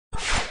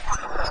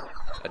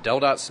A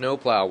DelDOT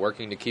snowplow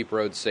working to keep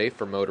roads safe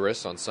for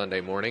motorists on Sunday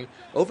morning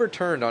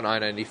overturned on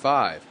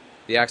I-95.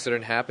 The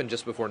accident happened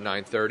just before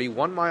 9:30,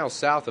 1 mile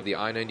south of the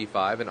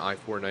I-95 and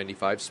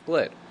I-495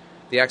 split.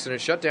 The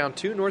accident shut down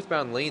 2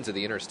 northbound lanes of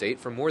the interstate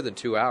for more than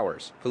 2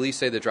 hours. Police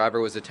say the driver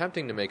was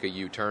attempting to make a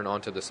U-turn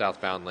onto the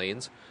southbound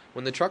lanes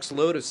when the truck's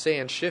load of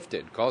sand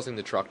shifted, causing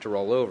the truck to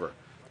roll over.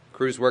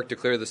 Crews worked to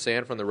clear the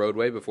sand from the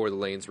roadway before the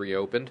lanes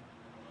reopened.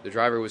 The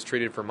driver was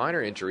treated for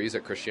minor injuries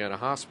at Christiana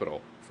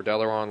Hospital. For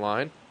Delaware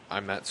Online,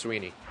 I'm Matt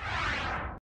Sweeney.